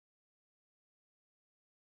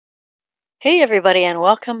Hey everybody and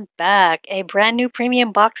welcome back. A brand new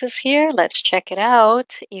premium box is here. Let's check it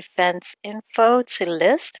out. Events info to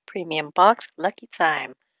list premium box lucky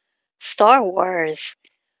time. Star Wars.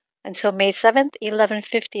 Until May 7th,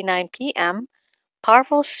 11:59 p.m.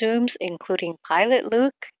 Powerful zooms including Pilot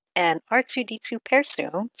Luke and R2D2 pair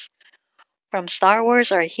zooms from Star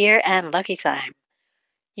Wars are here and lucky time.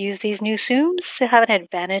 Use these new zooms to have an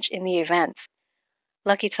advantage in the event.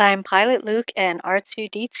 Lucky time Pilot Luke and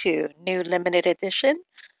R2D2 new limited edition.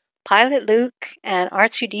 Pilot Luke and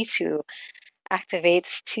R2D2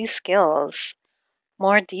 activates two skills.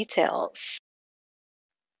 More details.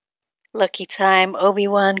 Lucky Time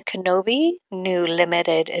Obi-Wan Kenobi, new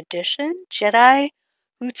limited edition Jedi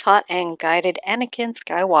who taught and guided Anakin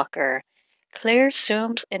Skywalker. Clear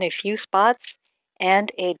zooms in a few spots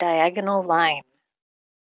and a diagonal line.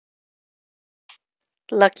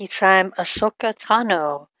 Lucky Time Ahsoka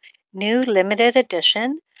Tano, new limited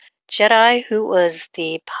edition Jedi who was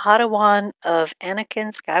the Padawan of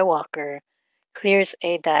Anakin Skywalker. Clears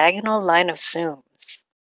a diagonal line of zooms.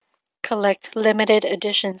 Collect limited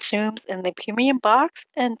edition zooms in the premium box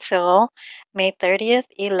until May 30th,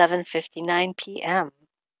 11:59 p.m.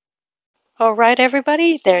 All right,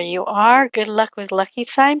 everybody, there you are. Good luck with Lucky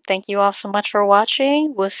Time. Thank you all so much for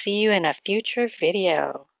watching. We'll see you in a future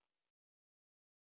video.